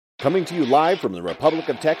Coming to you live from the Republic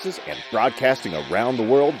of Texas and broadcasting around the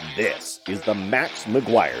world, this is the Max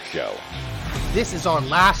McGuire Show. This is our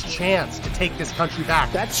last chance to take this country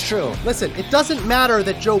back. That's true. Listen, it doesn't matter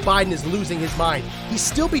that Joe Biden is losing his mind. He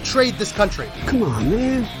still betrayed this country. Come on,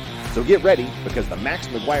 man. So get ready, because the Max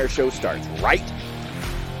McGuire Show starts right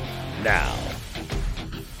now.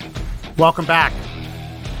 Welcome back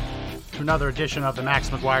to another edition of the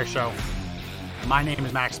Max McGuire Show. My name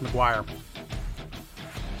is Max McGuire.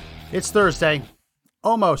 It's Thursday,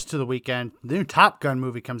 almost to the weekend. The new Top Gun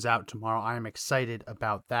movie comes out tomorrow. I am excited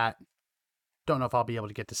about that. Don't know if I'll be able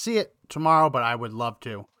to get to see it tomorrow, but I would love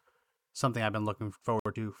to. Something I've been looking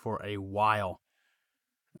forward to for a while.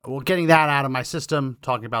 Well, getting that out of my system,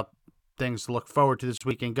 talking about things to look forward to this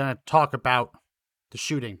weekend, going to talk about the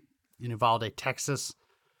shooting in Uvalde, Texas.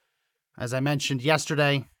 As I mentioned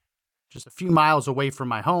yesterday, just a few miles away from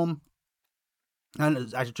my home,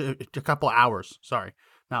 and a couple hours, sorry,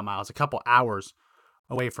 not miles, a couple hours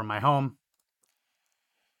away from my home.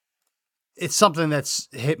 It's something that's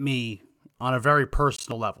hit me on a very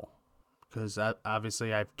personal level, because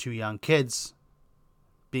obviously I have two young kids.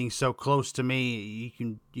 Being so close to me,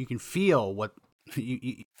 you can feel what,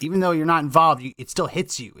 even though you're not involved, it still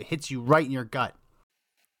hits you. It hits you right in your gut.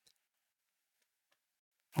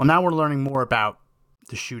 Well, now we're learning more about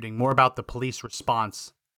the shooting, more about the police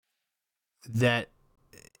response, that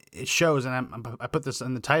it shows, and I put this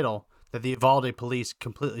in the title, that the Uvalde police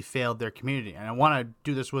completely failed their community. And I want to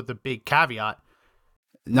do this with a big caveat.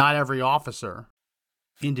 Not every officer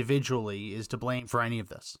individually is to blame for any of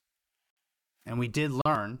this. And we did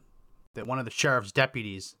learn that one of the sheriff's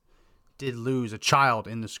deputies did lose a child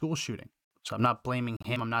in the school shooting. So I'm not blaming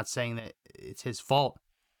him. I'm not saying that it's his fault.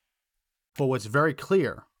 But what's very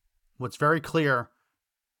clear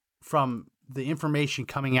from the information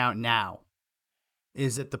coming out now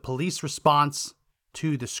is that the police response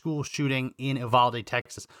to the school shooting in Uvalde,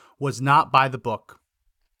 Texas was not by the book.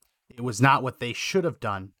 It was not what they should have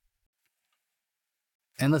done.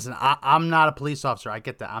 And listen, I'm not a police officer. I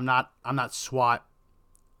get that. I'm not SWAT.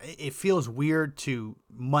 It feels weird to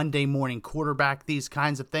Monday morning quarterback these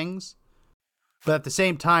kinds of things. But at the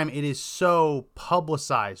same time, it is so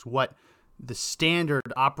publicized what the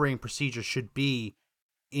standard operating procedure should be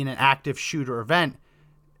in an active shooter event.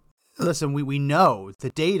 Listen, we know the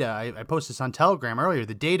data. I posted this on Telegram earlier.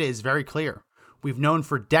 The data is very clear. We've known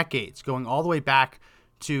for decades, going all the way back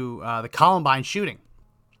to the Columbine shooting.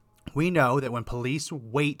 We know that when police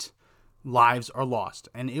wait, lives are lost.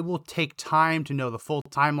 And it will take time to know the full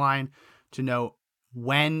timeline, to know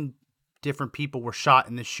when different people were shot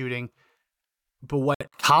in this shooting. But what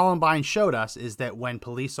Columbine showed us is that when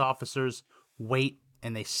police officers wait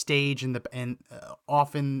and they stage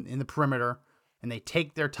often in the perimeter, and they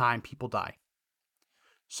take their time, people die.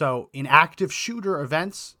 So in active shooter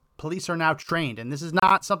events, police are now trained. And this is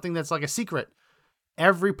not something that's like a secret.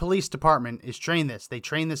 Every police department is trained this. They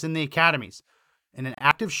train this in the academies. In an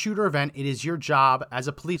active shooter event, it is your job as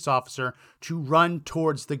a police officer to run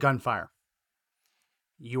towards the gunfire.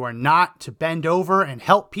 You are not to bend over and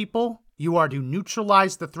help people. You are to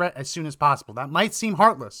neutralize the threat as soon as possible. That might seem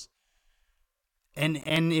heartless. And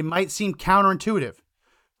it might seem counterintuitive.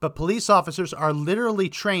 But police officers are literally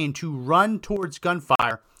trained to run towards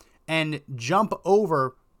gunfire and jump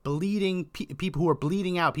over bleeding people who are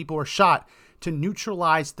bleeding out, people who are shot, to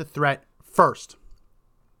neutralize the threat first.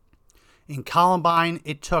 In Columbine,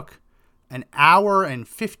 it took an hour and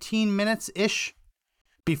 15 minutes-ish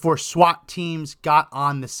before SWAT teams got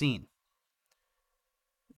on the scene.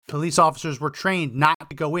 Police officers were trained not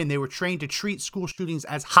to go in. They were trained to treat school shootings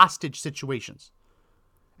as hostage situations,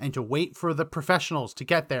 and to wait for the professionals to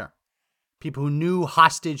get there. People who knew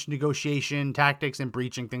hostage negotiation tactics and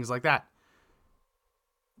breaching, things like that.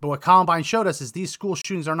 But what Columbine showed us is these school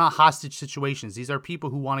shootings are not hostage situations. These are people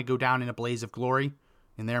who want to go down in a blaze of glory,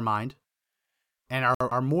 in their mind, and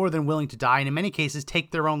are more than willing to die, and in many cases take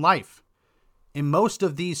their own life. In most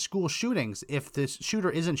of these school shootings, if the shooter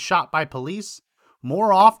isn't shot by police,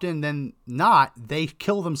 more often than not, they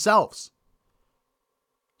kill themselves.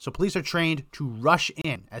 So police are trained to rush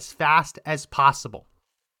in as fast as possible.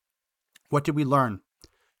 What did we learn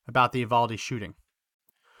about the Uvalde shooting?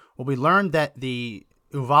 Well, we learned that the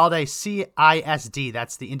Uvalde CISD,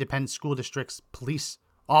 that's the Independent School District's police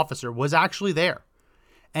officer, was actually there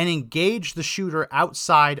and engaged the shooter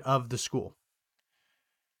outside of the school.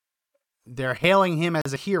 They're hailing him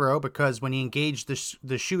as a hero because when he engaged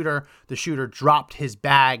the shooter dropped his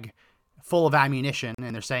bag full of ammunition,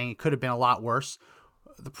 and they're saying it could have been a lot worse.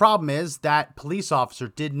 The problem is that police officer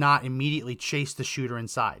did not immediately chase the shooter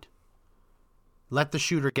inside. Let the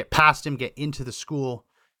shooter get past him, get into the school,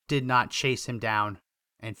 did not chase him down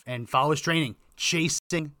and follow his training,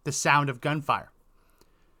 chasing the sound of gunfire.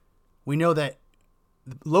 We know that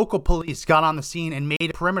local police got on the scene and made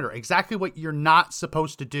a perimeter, exactly what you're not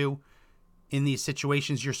supposed to do in these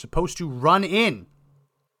situations. You're supposed to run in.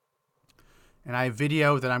 And I have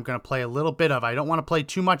video that I'm going to play a little bit of. I don't want to play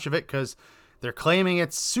too much of it because they're claiming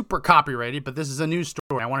it's super copyrighted, but this is a news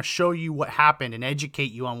story. I want to show you what happened and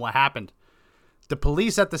educate you on what happened. The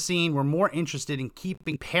police at the scene were more interested in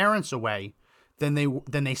keeping parents away than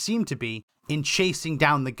they seemed to be in chasing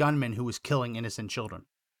down the gunman who was killing innocent children.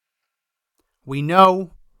 We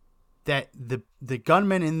know that the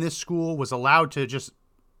gunman in this school was allowed to just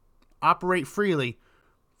operate freely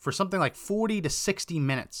for something like 40 to 60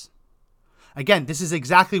 minutes. Again, this is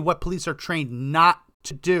exactly what police are trained not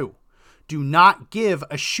to do. Do not give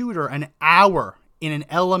a shooter an hour in an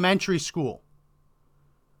elementary school.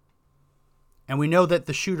 And we know that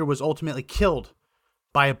the shooter was ultimately killed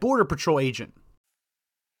by a Border Patrol agent.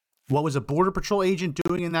 What was a Border Patrol agent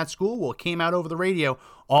doing in that school? Well, it came out over the radio.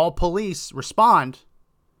 All police respond.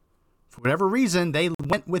 For whatever reason, they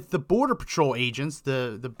went with the Border Patrol agents,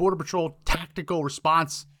 the Border Patrol Tactical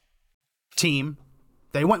Response Team.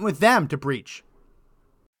 They went with them to breach.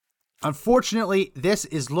 Unfortunately, this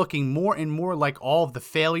is looking more and more like all of the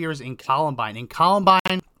failures in Columbine. In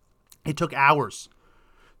Columbine, it took hours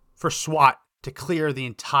for SWAT to clear the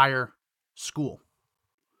entire school.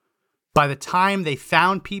 By the time they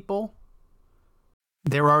found people,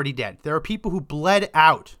 they were already dead. There are people who bled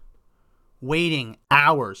out waiting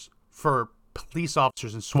hours for police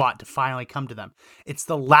officers and SWAT to finally come to them. It's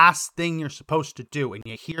the last thing you're supposed to do. And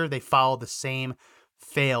yet here they follow the same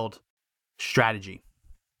failed strategy.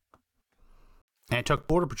 And it took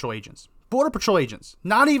Border Patrol agents. Border Patrol agents,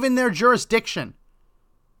 not even their jurisdiction.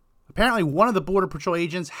 Apparently one of the Border Patrol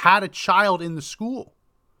agents had a child in the school.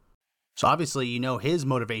 So obviously, you know his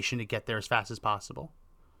motivation to get there as fast as possible.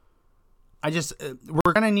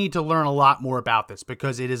 We're going to need to learn a lot more about this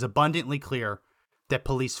because it is abundantly clear that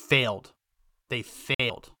police failed. They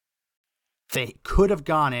failed. They could have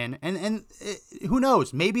gone in and who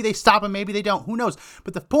knows? Maybe they stop him, maybe they don't. Who knows?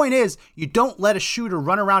 But the point is, you don't let a shooter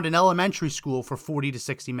run around an elementary school for 40 to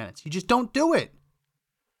 60 minutes. You just don't do it.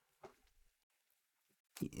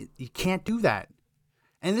 You can't do that.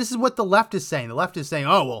 And this is what the left is saying. The left is saying,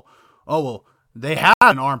 oh, well, they had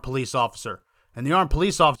an armed police officer, and the armed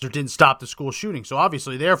police officer didn't stop the school shooting. So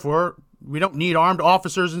obviously, therefore, we don't need armed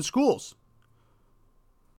officers in schools.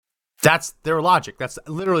 That's their logic. That's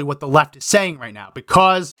literally what the left is saying right now.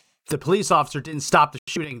 Because the police officer didn't stop the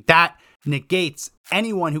shooting, that negates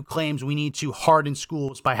anyone who claims we need to harden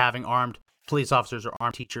schools by having armed police officers or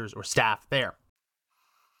armed teachers or staff there.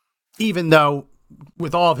 Even though,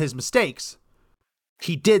 with all of his mistakes,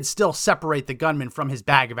 he did still separate the gunman from his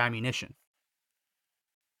bag of ammunition.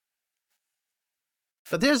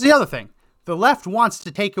 But there's the other thing. The left wants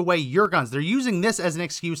to take away your guns. They're using this as an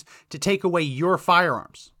excuse to take away your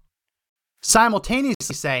firearms.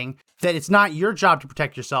 Simultaneously saying that it's not your job to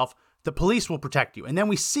protect yourself, the police will protect you. And then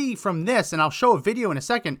we see from this, and I'll show a video in a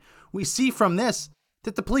second, we see from this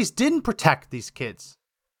that the police didn't protect these kids.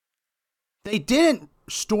 They didn't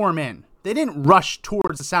storm in. They didn't rush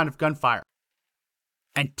towards the sound of gunfire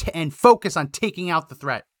and focus on taking out the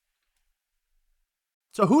threat.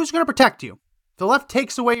 So who's going to protect you? The left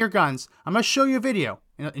takes away your guns. I'm going to show you a video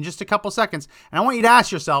in just a couple seconds, and I want you to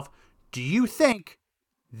ask yourself, do you think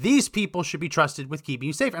these people should be trusted with keeping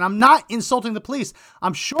you safe? And I'm not insulting the police.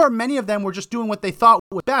 I'm sure many of them were just doing what they thought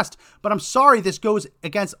was best, but I'm sorry this goes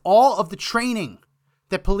against all of the training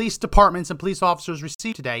that police departments and police officers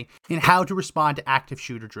receive today in how to respond to active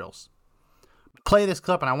shooter drills. Play this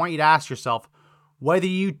clip, and I want you to ask yourself whether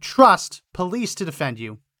you trust police to defend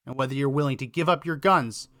you and whether you're willing to give up your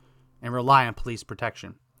guns and rely on police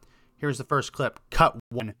protection. Here's the first clip, cut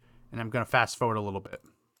 1, and I'm going to fast forward a little bit.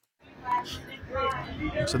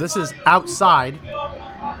 So this is outside.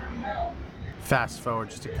 Fast forward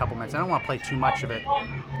just a couple minutes. I don't want to play too much of it.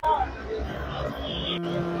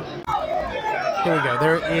 Here we go.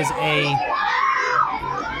 There is a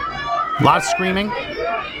lot of screaming.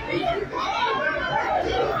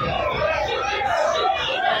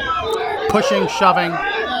 Pushing, shoving.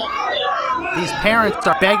 These parents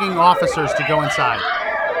are begging officers to go inside.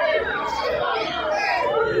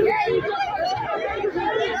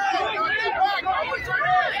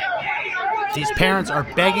 These parents are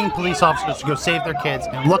begging police officers to go save their kids,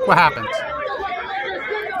 and look what happens.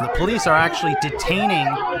 The police are actually detaining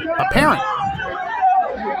a parent.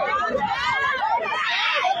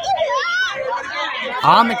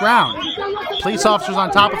 On the ground. Police officers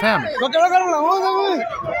on top of him.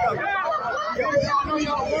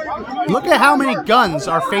 Look at how many guns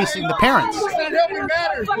are facing the parents.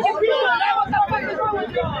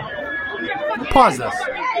 Pause this.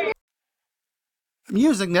 I'm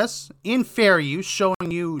using this in fair use, showing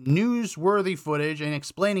you newsworthy footage and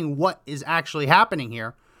explaining what is actually happening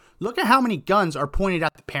here. Look at how many guns are pointed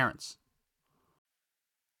at the parents.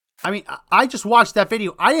 I mean, I just watched that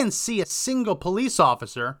video. I didn't see a single police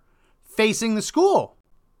officer facing the school.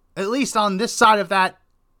 At least on this side of that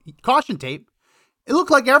caution tape. It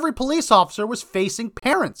looked like every police officer was facing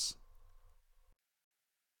parents.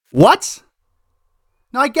 What?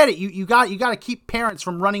 Now, I get it. You got to keep parents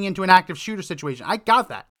from running into an active shooter situation. I got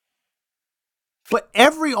that. But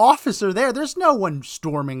every officer there's no one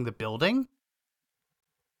storming the building.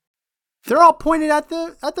 They're all pointed at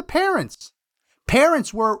the parents.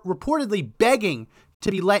 Parents were reportedly begging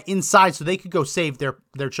to be let inside so they could go save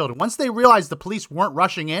their children. Once they realized the police weren't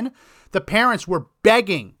rushing in, the parents were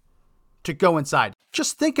begging to go inside.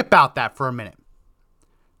 Just think about that for a minute.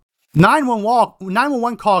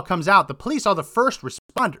 911 call comes out. The police are the first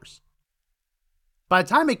responders. By the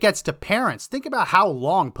time it gets to parents, think about how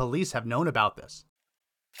long police have known about this.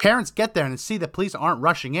 Parents get there and see the police aren't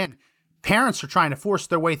rushing in. Parents are trying to force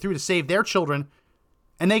their way through to save their children,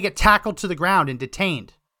 and they get tackled to the ground and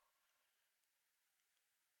detained.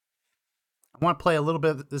 I want to play a little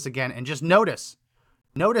bit of this again and just notice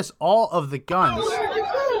all of the guns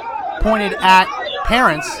pointed at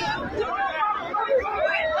parents.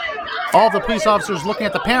 All the police officers looking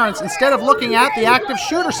at the parents instead of looking at the active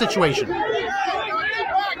shooter situation.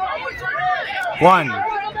 1,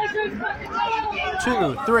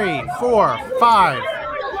 2, 3, 4, 5,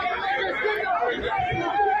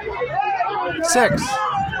 6,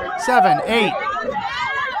 7, 8,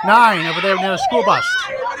 9 over there near the school bus.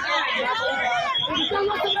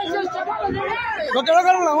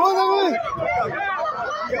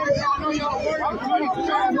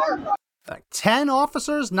 Like 10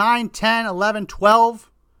 officers, 9, 10, 11,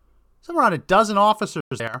 12, somewhere around a dozen officers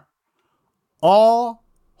there, all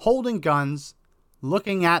holding guns,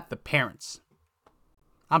 looking at the parents.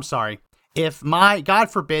 I'm sorry. If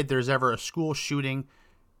God forbid there's ever a school shooting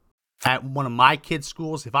at one of my kids'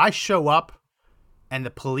 schools, if I show up and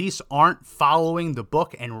the police aren't following the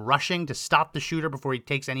book and rushing to stop the shooter before he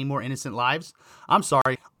takes any more innocent lives, I'm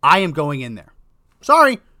sorry. I am going in there.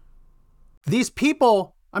 Sorry. These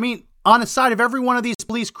people, I mean, on the side of every one of these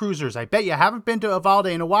police cruisers, I bet you haven't been to Uvalde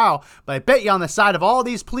in a while, but I bet you on the side of all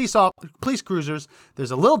these police cruisers, there's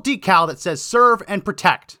a little decal that says serve and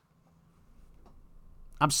protect.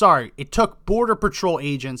 I'm sorry. It took Border Patrol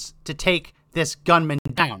agents to take this gunman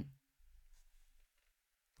down.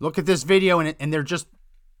 Look at this video and they're just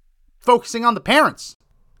focusing on the parents.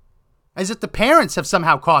 As if the parents have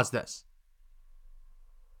somehow caused this.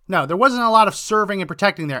 No, there wasn't a lot of serving and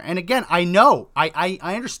protecting there. And again, I know, I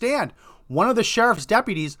understand. One of the sheriff's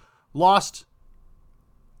deputies lost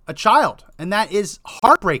a child, and that is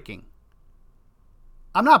heartbreaking.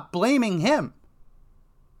 I'm not blaming him.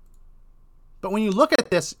 But when you look at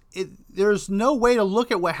this, there's no way to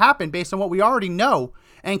look at what happened based on what we already know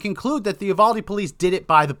and conclude that the Uvalde police did it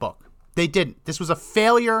by the book. They didn't. This was a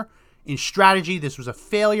failure in strategy. This was a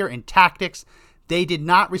failure in tactics. They did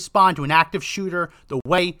not respond to an active shooter the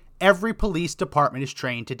way every police department is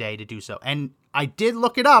trained today to do so. And I did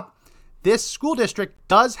look it up. This school district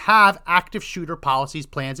does have active shooter policies,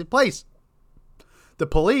 plans in place. The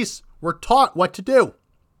police were taught what to do.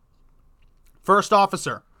 First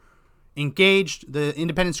officer engaged the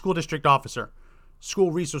independent school district officer,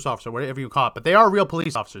 school resource officer, whatever you call it. But they are real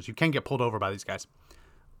police officers. You can get pulled over by these guys.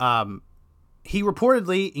 He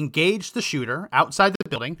reportedly engaged the shooter outside the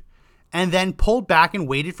building and then pulled back and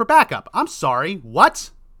waited for backup. I'm sorry,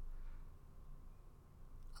 what?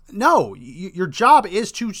 No, your job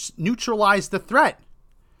is to neutralize the threat.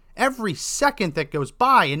 Every second that goes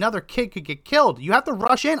by, another kid could get killed. You have to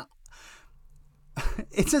rush in.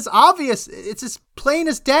 It's as obvious. It's as plain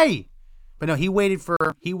as day. But no, he waited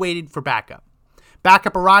for backup.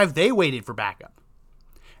 Backup arrived. They waited for backup.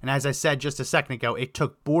 And as I said just a second ago, it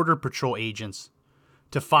took Border Patrol agents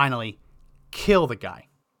to finally kill the guy.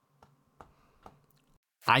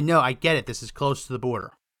 I know, I get it. This is close to the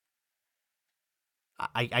border.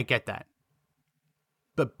 I get that.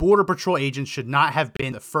 But Border Patrol agents should not have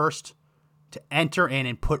been the first to enter in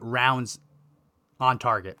and put rounds on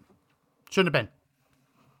target. Shouldn't have been.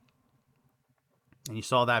 And you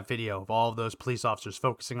saw that video of all of those police officers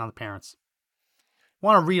focusing on the parents. I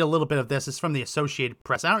want to read a little bit of this. It's from the Associated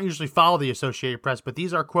Press. I don't usually follow the Associated Press, but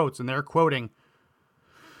these are quotes, and they're quoting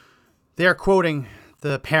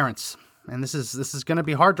the parents. And this is going to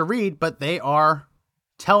be hard to read, but they are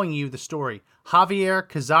telling you the story. Javier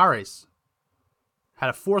Cazares, had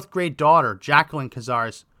a 4th grade daughter, Jacqueline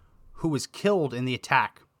Cazares, who was killed in the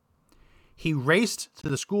attack. He raced to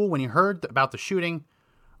the school when he heard about the shooting,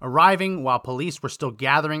 arriving while police were still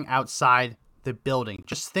gathering outside the building.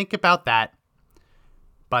 Just think about that.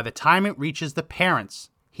 By the time it reaches the parents,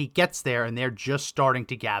 he gets there and they're just starting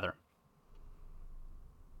to gather.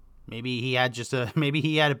 Maybe he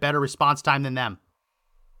had a better response time than them.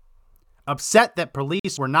 Upset that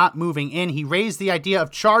police were not moving in, he raised the idea of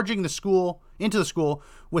charging into the school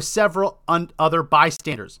with several other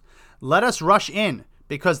bystanders. Let us rush in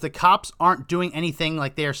because the cops aren't doing anything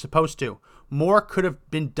like they are supposed to. More could have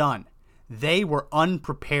been done. They were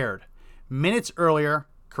unprepared. Minutes earlier,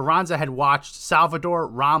 Carranza had watched Salvador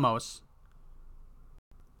Ramos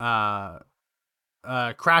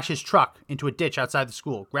crash his truck into a ditch outside the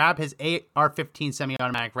school, grab his AR-15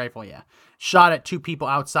 semi-automatic rifle, shot at 2 people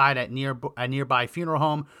outside at a nearby funeral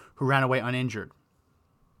home who ran away uninjured.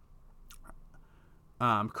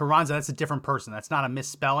 Carranza, that's a different person. That's not a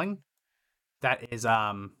misspelling. That is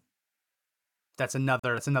that's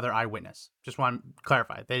another eyewitness. Just want to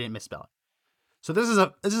clarify, they didn't misspell it. So this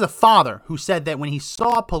is a father who said that when he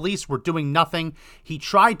saw police were doing nothing, he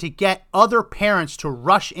tried to get other parents to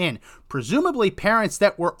rush in, presumably parents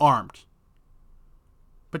that were armed.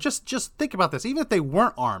 But just think about this. Even if they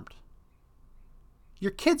weren't armed, your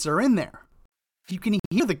kids are in there. You can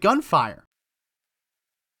hear the gunfire.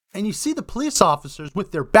 And you see the police officers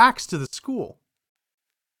with their backs to the school,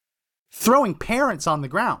 throwing parents on the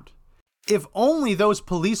ground. If only those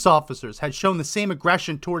police officers had shown the same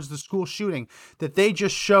aggression towards the school shooting that they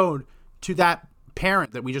just showed to that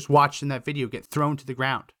parent that we just watched in that video get thrown to the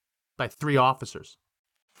ground by 3 officers.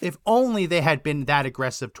 If only they had been that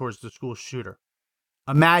aggressive towards the school shooter.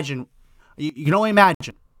 Imagine, you can only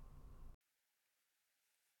imagine.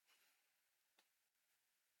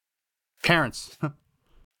 Parents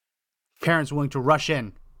willing to rush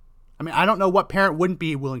in. I mean, I don't know what parent wouldn't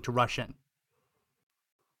be willing to rush in.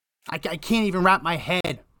 I can't even wrap my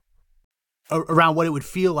head around what it would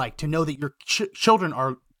feel like to know that your children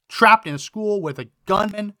are trapped in a school with a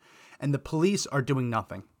gunman and the police are doing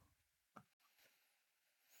nothing.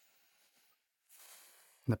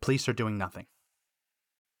 And the police are doing nothing.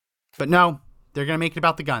 But no, they're going to make it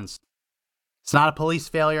about the guns. It's not a police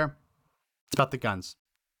failure. It's about the guns.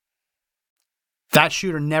 That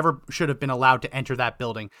shooter never should have been allowed to enter that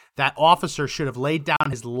building. That officer should have laid down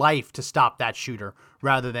his life to stop that shooter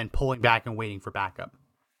rather than pulling back and waiting for backup.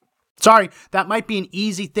 Sorry, that might be an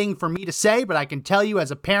easy thing for me to say, but I can tell you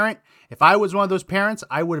as a parent, if I was one of those parents,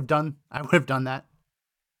 I would have done that.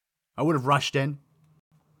 I would have rushed in.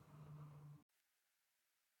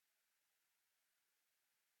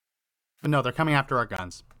 But no, they're coming after our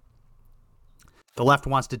guns. The left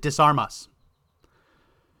wants to disarm us.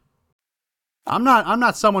 I'm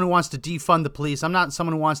not someone who wants to defund the police. I'm not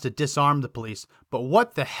someone who wants to disarm the police. But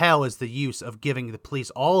what the hell is the use of giving the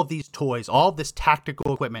police all of these toys, all of this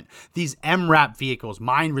tactical equipment, these MRAP vehicles,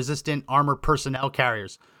 mine-resistant armored personnel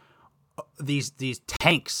carriers, these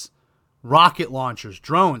tanks, rocket launchers,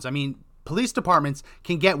 drones? I mean, police departments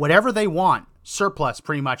can get whatever they want, surplus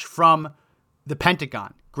pretty much, from the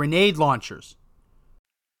Pentagon. Grenade launchers,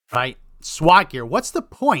 right? SWAT gear. What's the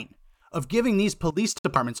point of giving these police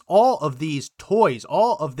departments all of these toys,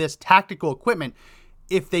 all of this tactical equipment,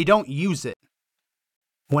 if they don't use it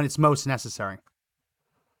when it's most necessary?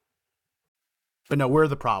 But no, we're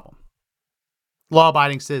the problem.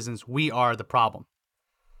 Law-abiding citizens, we are the problem.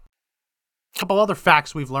 A couple other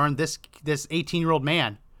facts we've learned. This 18-year-old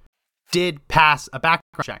man did pass a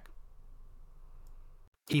background check.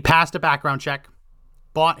 He passed a background check,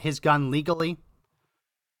 bought his gun legally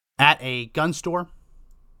at a gun store.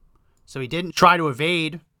 So he didn't try to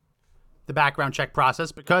evade the background check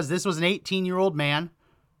process because this was an 18-year-old man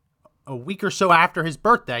a week or so after his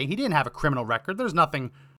birthday. He didn't have a criminal record. There's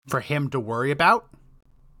nothing for him to worry about.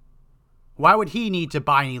 Why would he need to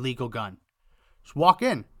buy an illegal gun? Just walk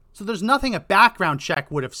in. So there's nothing a background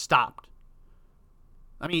check would have stopped.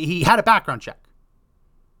 I mean, he had a background check.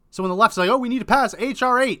 So when the left's like, oh, we need to pass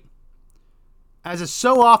H.R. 8, as is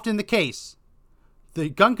so often the case, the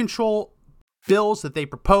gun control bills that they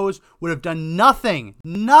propose would have done nothing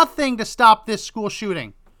to stop this school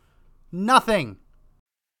shooting. Nothing.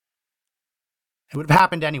 It would have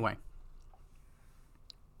happened anyway.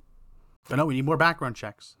 But no, we need more background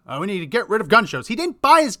checks. We need to get rid of gun shows. He didn't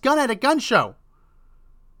buy his gun at a gun show.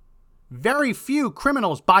 Very few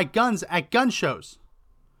criminals buy guns at gun shows.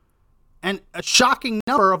 And a shocking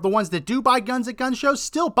number of the ones that do buy guns at gun shows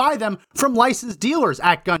still buy them from licensed dealers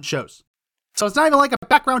at gun shows. So it's not even like a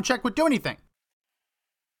background check would do anything.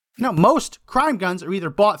 No, most crime guns are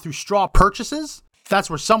either bought through straw purchases That's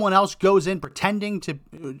where someone else goes in pretending to,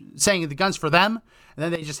 saying the gun's for them, and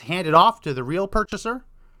then they just hand it off to the real purchaser.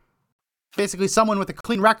 Basically, someone with a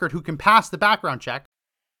clean record who can pass the background check,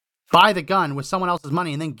 buy the gun with someone else's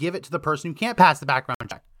money, and then give it to the person who can't pass the background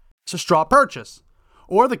check. It's a straw purchase.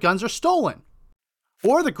 Or the guns are stolen.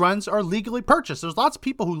 Or the guns are legally purchased. There's lots of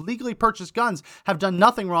people who legally purchase guns, have done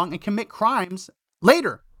nothing wrong, and commit crimes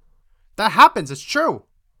later. That happens. It's true.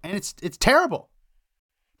 And it's terrible.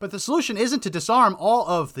 But the solution isn't to disarm all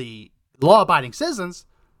of the law-abiding citizens.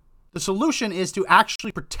 The solution is to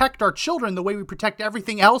actually protect our children the way we protect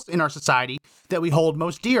everything else in our society that we hold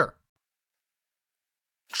most dear.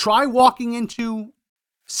 Try walking into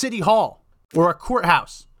City Hall or a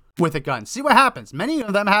courthouse with a gun. See what happens. Many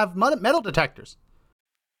of them have metal detectors.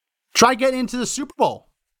 Try getting into the Super Bowl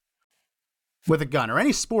with a gun or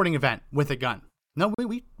any sporting event with a gun. No,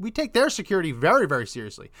 we take their security very, very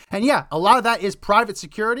seriously. And yeah, a lot of that is private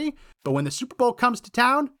security. But when the Super Bowl comes to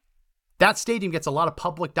town, that stadium gets a lot of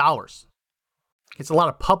public dollars. It's a lot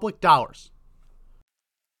of public dollars.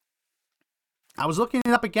 I was looking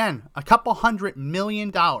it up again. A couple $100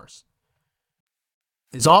 million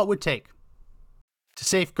is all it would take to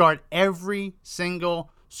safeguard every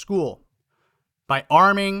single school by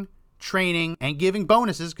arming, training, and giving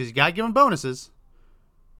bonuses, because you got to give them bonuses,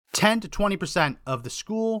 10 to 20% of the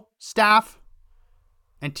school staff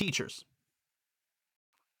and teachers.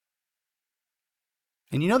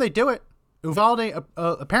 And you know they do it. Uvalde,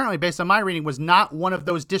 apparently, based on my reading, was not one of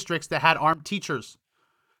those districts that had armed teachers.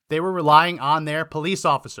 They were relying on their police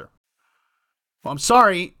officer. Well, I'm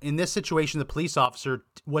sorry, in this situation, the police officer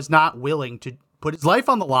was not willing to put his life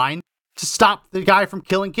on the line to stop the guy from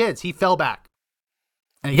killing kids. He fell back.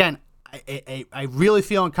 And again, I really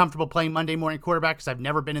feel uncomfortable playing Monday morning quarterback because I've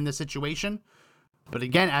never been in this situation. But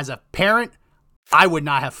again, as a parent, I would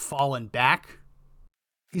not have fallen back.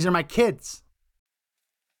 These are my kids.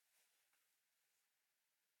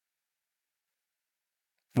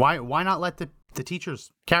 Why not let the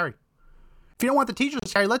teachers carry? If you don't want the teachers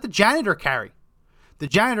to carry, let the janitor carry. The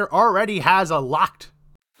janitor already has a locked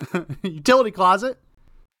utility closet.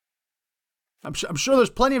 I'm sure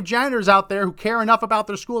there's plenty of janitors out there who care enough about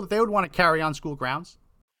their school that they would want to carry on school grounds.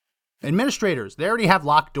 Administrators, they already have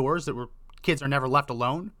locked doors that where kids are never left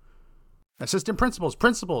alone. Assistant principals,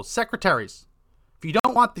 secretaries. If you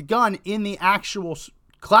don't want the gun in the actual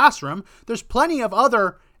classroom, there's plenty of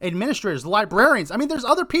other administrators, librarians. I mean, there's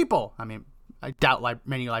other people. I mean, I doubt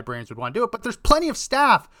many librarians would want to do it, but there's plenty of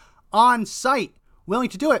staff on site willing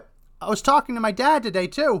to do it. I was talking to my dad today,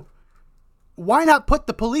 too. Why not put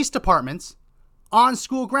the police departments on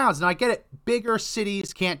school grounds? And I get it. Bigger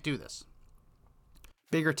cities can't do this.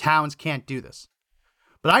 Bigger towns can't do this.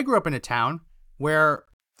 But I grew up in a town where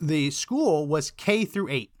the school was K through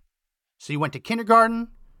 8. So you went to kindergarten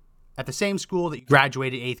at the same school that you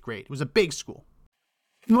graduated 8th grade. It was a big school.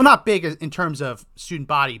 Well, not big in terms of student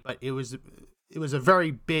body, but it was a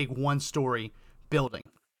very big one-story building.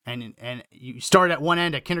 And you started at one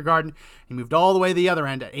end at kindergarten and moved all the way to the other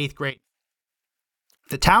end at 8th grade.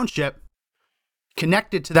 The township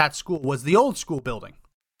connected to that school was the old school building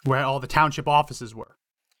where all the township offices were.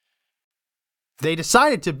 They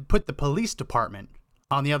decided to put the police department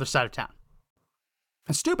on the other side of town.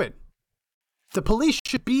 That's stupid. The police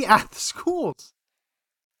should be at the schools.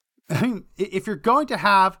 I mean, if you're going to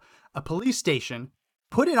have a police station,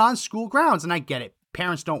 put it on school grounds. And I get it.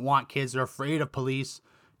 Parents don't want kids. They're afraid of police.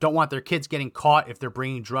 Don't want their kids getting caught if they're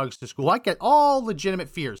bringing drugs to school. I get all legitimate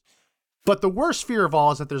fears. But the worst fear of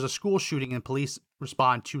all is that there's a school shooting and police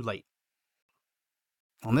respond too late.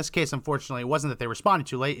 Well, in this case, unfortunately, it wasn't that they responded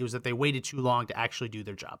too late. It was that they waited too long to actually do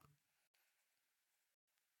their job.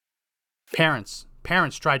 Parents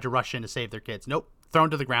tried to rush in to save their kids. Nope, thrown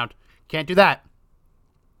to the ground. Can't do that.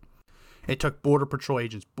 It took Border Patrol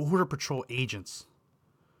agents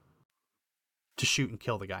to shoot and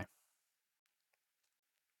kill the guy.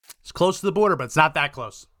 It's close to the border, but it's not that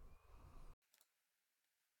close.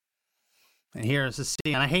 And here is the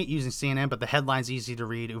CNN. I hate using CNN, but the headline's easy to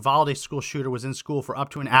read. Uvalde school shooter was in school for up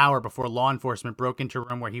to an hour before law enforcement broke into a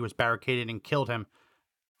room where he was barricaded and killed him.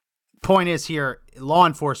 Point is here, law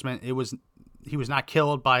enforcement, he was not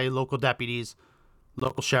killed by local deputies,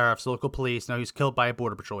 local sheriffs, local police. No, he was killed by a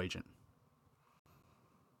Border Patrol agent.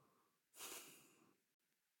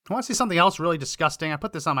 I want to see something else really disgusting. I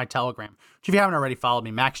put this on my Telegram. Which if you haven't already followed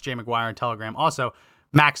me, Max J. McGuire on Telegram. Also,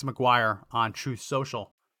 Max McGuire on Truth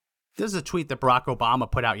Social. This is a tweet that Barack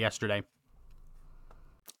Obama put out yesterday.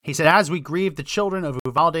 He said, as we grieve the children of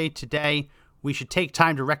Uvalde today, we should take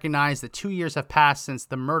time to recognize that 2 years have passed since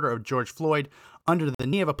the murder of George Floyd under the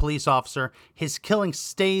knee of a police officer. His killing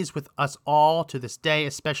stays with us all to this day,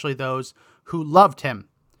 especially those who loved him.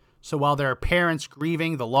 So while there are parents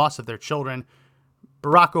grieving the loss of their children,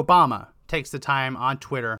 Barack Obama takes the time on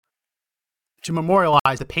Twitter to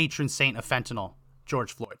memorialize the patron saint of fentanyl,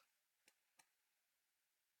 George Floyd.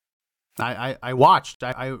 I watched.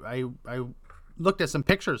 I looked at some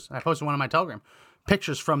pictures. I posted one on my Telegram.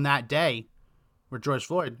 Pictures from that day with George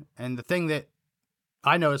Floyd. And the thing that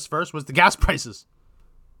I noticed first was the gas prices.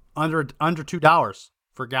 Under $2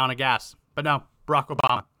 for a gallon of gas. But no, Barack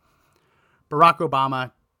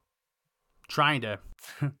Obama trying to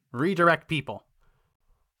redirect people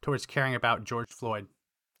towards caring about George Floyd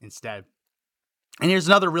instead. And here's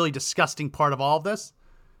another really disgusting part of all of this.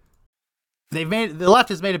 The left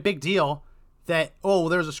has made a big deal that,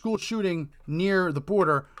 there's a school shooting near the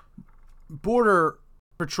border. Border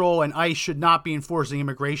Patrol and ICE should not be enforcing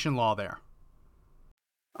immigration law there.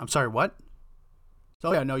 I'm sorry, what?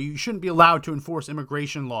 So yeah, no, you shouldn't be allowed to enforce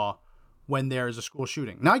immigration law when there is a school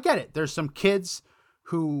shooting. Now I get it. There's some kids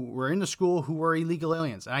who were in the school who were illegal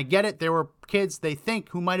aliens. And I get it. There were kids they think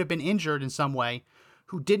who might have been injured in some way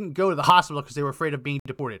who didn't go to the hospital because they were afraid of being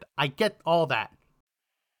deported. I get all that.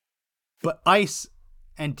 But ICE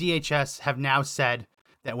and DHS have now said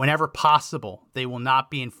that whenever possible, they will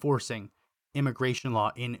not be enforcing immigration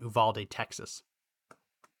law in Uvalde, Texas.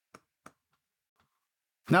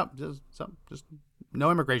 No, just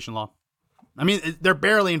no immigration law. I mean, they're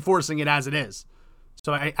barely enforcing it as it is.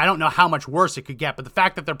 So I don't know how much worse it could get, but the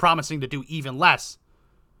fact that they're promising to do even less,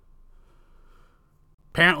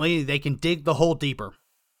 apparently they can dig the hole deeper.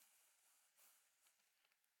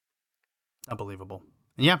 Unbelievable.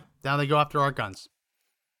 And yeah, now they go after our guns.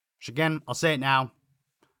 Which again, I'll say it now.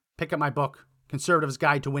 Pick up my book, Conservatives'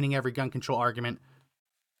 Guide to Winning Every Gun Control Argument.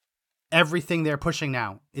 Everything they're pushing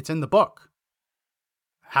now, it's in the book.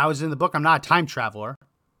 How is it in the book? I'm not a time traveler.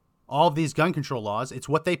 All of these gun control laws, it's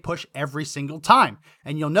what they push every single time.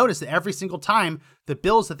 And you'll notice that every single time, the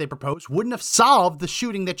bills that they propose wouldn't have solved the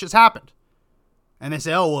shooting that just happened. And they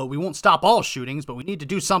say, we won't stop all shootings, but we need to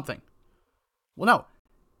do something. Well, no.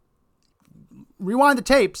 Rewind the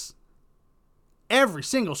tapes. Every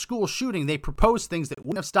single school shooting, they propose things that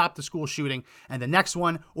wouldn't have stopped the school shooting, and the next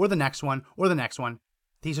one, or the next one, or the next one.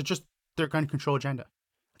 These are just their gun control agenda.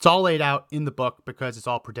 It's all laid out in the book because it's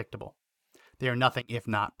all predictable. They are nothing if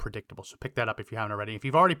not predictable. So pick that up if you haven't already. If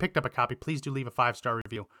you've already picked up a copy, please do leave a 5-star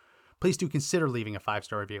review. Please do consider leaving a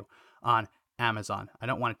 5-star review on Amazon. I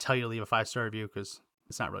don't want to tell you to leave a 5-star review because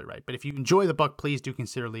it's not really right. But if you enjoy the book, please do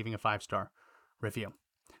consider leaving a 5-star review.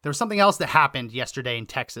 There was something else that happened yesterday in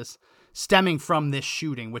Texas stemming from this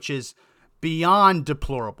shooting, which is beyond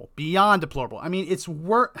deplorable. Beyond deplorable. I mean, it's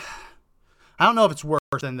worse. I don't know if it's worse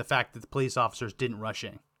than the fact that the police officers didn't rush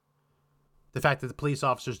in. The fact that the police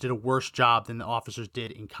officers did a worse job than the officers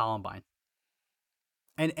did in Columbine.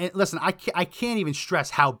 And listen, I can't even stress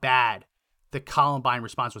how bad the Columbine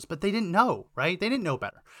response was, but they didn't know, right? They didn't know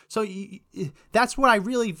better. So that's what I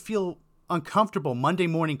really feel uncomfortable Monday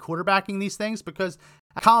morning quarterbacking these things, because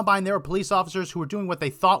at Columbine, there were police officers who were doing what they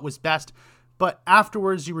thought was best, but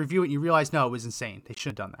afterwards you review it and you realize, no, it was insane. They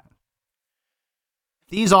shouldn't have done that.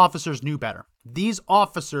 These officers knew better. These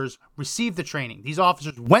officers received the training. These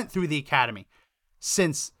officers went through the academy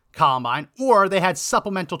since Columbine, or they had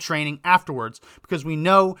supplemental training afterwards, because we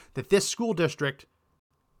know that this school district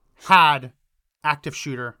had active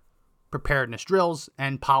shooter preparedness drills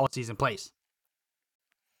and policies in place.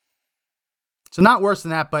 So not worse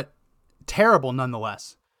than that, but terrible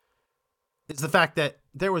nonetheless, is the fact that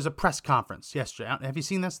there was a press conference yesterday. Have you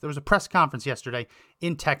seen this? There was a press conference yesterday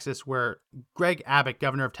in Texas where Greg Abbott,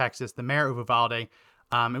 governor of Texas, the mayor of Uvalde,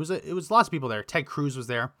 it was lots of people there. Ted Cruz was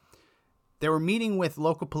there. They were meeting with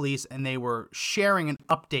local police and they were sharing an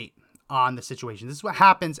update on the situation. This is what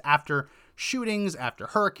happens after shootings, after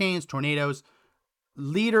hurricanes, tornadoes.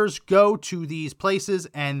 Leaders go to these places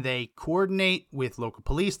and they coordinate with local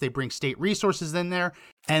police. They bring state resources in there,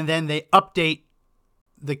 and then they update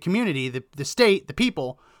the community, the state, the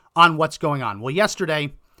people on what's going on. Well,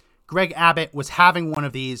 yesterday, Greg Abbott was having one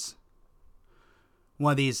of these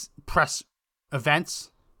press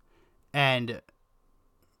events, and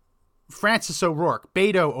Francis O'Rourke,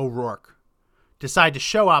 Beto O'Rourke, decided to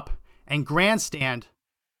show up and grandstand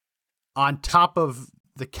on top of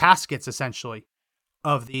the caskets, essentially,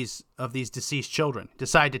 of these deceased children.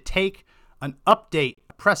 Decided to take an update,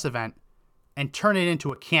 a press event, and turn it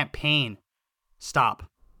into a campaign stop.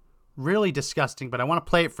 Really disgusting, but I want to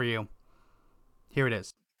play it for you. Here it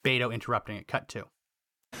is. Beto interrupting it. Cut 2.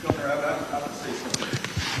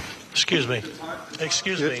 Excuse me.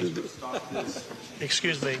 Excuse me.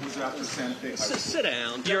 Excuse me. Sit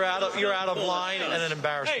down. You're out of line and an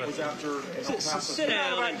embarrassment. Sit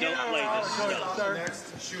down and don't play this stuff. The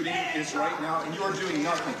next shooting is right now, and you are doing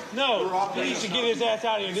nothing. No, he needs to get his ass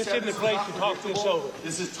out of here. This isn't the place to talk this over.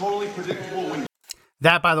 This is totally predictable. When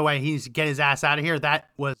That, by the way, he needs to get his ass out of here. That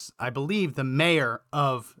was, I believe, the mayor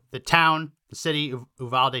of the town, the city of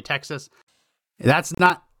Uvalde, Texas. That's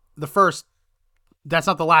not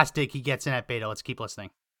the last dig he gets in at Beto. Let's keep listening.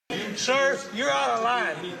 Sir, you're out of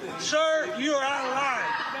line. Sir, you are out of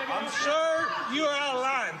line. Sir, you are out of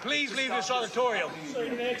line. Please leave this auditorium.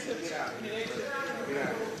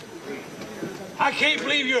 I can't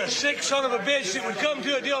believe you're a sick son of a bitch that would come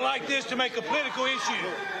to a deal like this to make a political issue.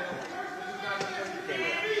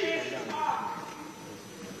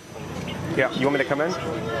 Yeah, you want me to come in?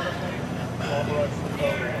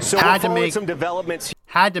 So Had to we're make some developments.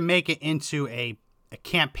 Had to make it into a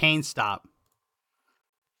campaign stop.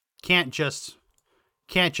 Can't just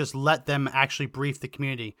let them actually brief the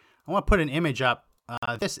community. I want to put an image up.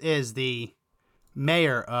 This is the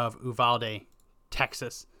mayor of Uvalde,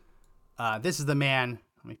 Texas. This is the man.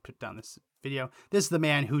 Let me put down this video. This is the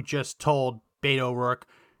man who just told Beto O'Rourke,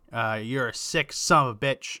 "You're a sick son of a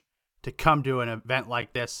bitch to come to an event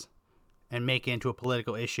like this and make it into a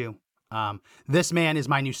political issue." This man is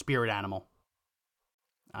my new spirit animal.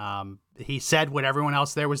 He said what everyone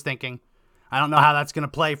else there was thinking. I don't know how that's going to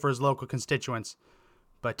play for his local constituents.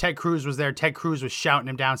 But Ted Cruz was there. Ted Cruz was shouting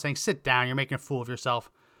him down, saying, "Sit down, you're making a fool of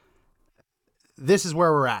yourself." This is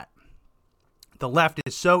where we're at. The left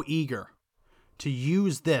is so eager to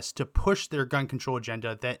use this to push their gun control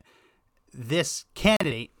agenda that this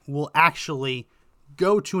candidate will actually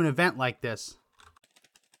go to an event like this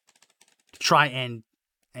to try and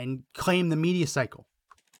claim the media cycle.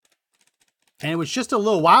 And it was just a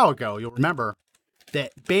little while ago, you'll remember,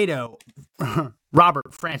 that Beto,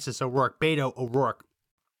 Robert Francis O'Rourke, Beto O'Rourke,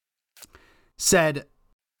 said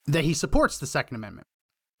that he supports the Second Amendment.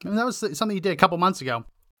 And that was something he did a couple months ago.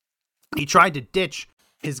 He tried to ditch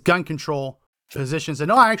his gun control position, said,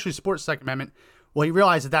 "No, I actually support the Second Amendment." Well, he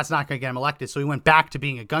realized that that's not going to get him elected, so he went back to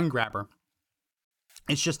being a gun grabber.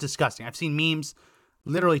 It's just disgusting. I've seen memes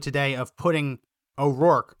literally today of putting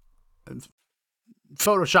O'Rourke,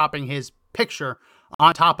 photoshopping his picture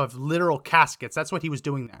on top of literal caskets. That's what he was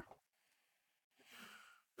doing there.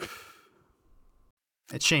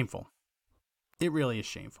 It's shameful. It really is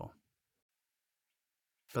shameful.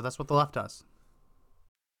 But that's what the left does.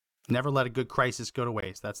 Never let a good crisis go to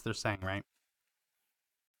waste. That's their saying, right?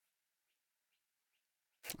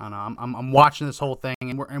 I don't know. I'm watching this whole thing,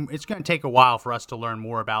 and it's going to take a while for us to learn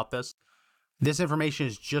more about this. This information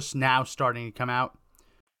is just now starting to come out.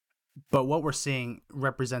 But what we're seeing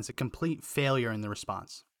represents a complete failure in the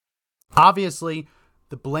response. Obviously,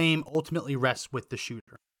 the blame ultimately rests with the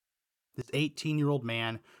shooter. This 18-year-old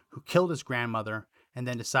man who killed his grandmother and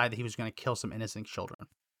then decided that he was going to kill some innocent children.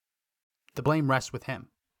 The blame rests with him.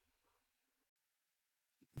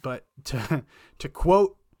 But to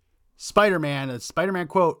quote Spider-Man, a Spider-Man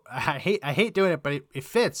quote, I hate doing it, but it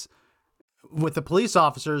fits. With the police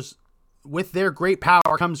officers, with their great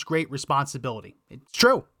power comes great responsibility. It's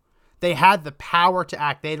true. They had the power to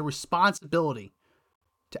act. They had a responsibility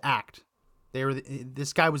to act.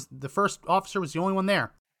 This guy was the first officer, was the only one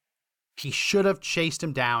there. He should have chased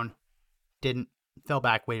him down. Didn't. Fell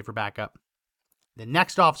back, waited for backup. The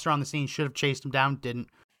next officer on the scene should have chased him down. Didn't.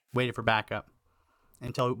 Waited for backup.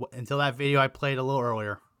 Until that video I played a little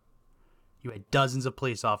earlier. You had dozens of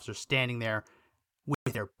police officers standing there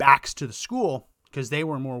with their backs to the school because they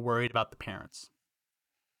were more worried about the parents.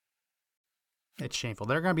 It's shameful.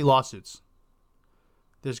 There are going to be lawsuits.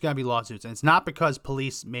 There's going to be lawsuits. And it's not because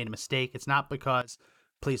police made a mistake. It's not because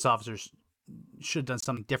police officers should have done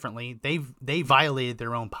something differently. They violated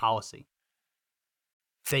their own policy.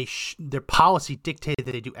 Their policy dictated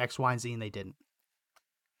that they do X, Y, and Z, and they didn't.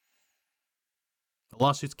 The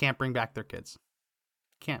lawsuits can't bring back their kids.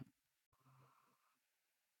 Can't.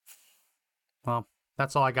 Well,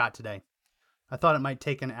 that's all I got today. I thought it might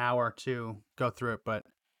take an hour to go through it, but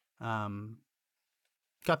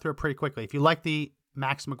got through it pretty quickly. If you like the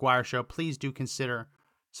Max McGuire Show, please do consider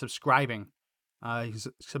subscribing.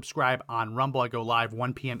 Subscribe on Rumble. I go live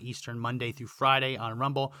 1 p.m. Eastern, Monday through Friday on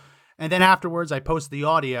Rumble. And then afterwards, I post the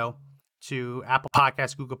audio to Apple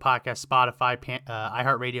Podcasts, Google Podcasts, Spotify,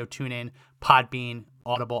 iHeartRadio, TuneIn, Podbean,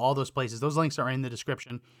 Audible, all those places. Those links are in the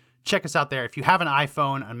description. Check us out there. If you have an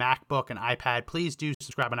iPhone, a MacBook, an iPad, please do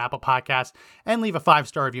subscribe on Apple Podcasts and leave a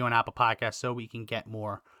 5-star review on Apple Podcasts so we can get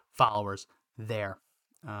more followers there.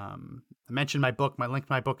 I mentioned my book. My link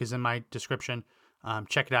to my book is in my description.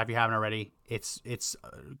 Check it out if you haven't already. It's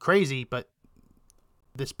crazy, but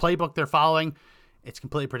this playbook they're following, it's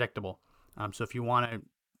completely predictable. So if you want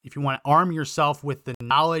to arm yourself with the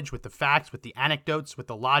knowledge, with the facts, with the anecdotes, with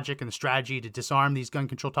the logic and the strategy to disarm these gun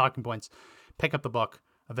control talking points, pick up the book,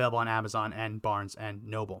 available on Amazon and Barnes and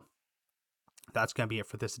Noble. That's going to be it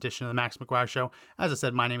for this edition of the Max McGuire Show. As I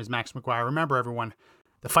said, my name is Max McGuire. Remember, everyone,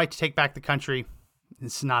 the fight to take back the country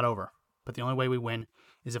is not over. But the only way we win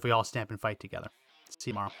is if we all stamp and fight together.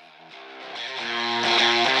 See you tomorrow.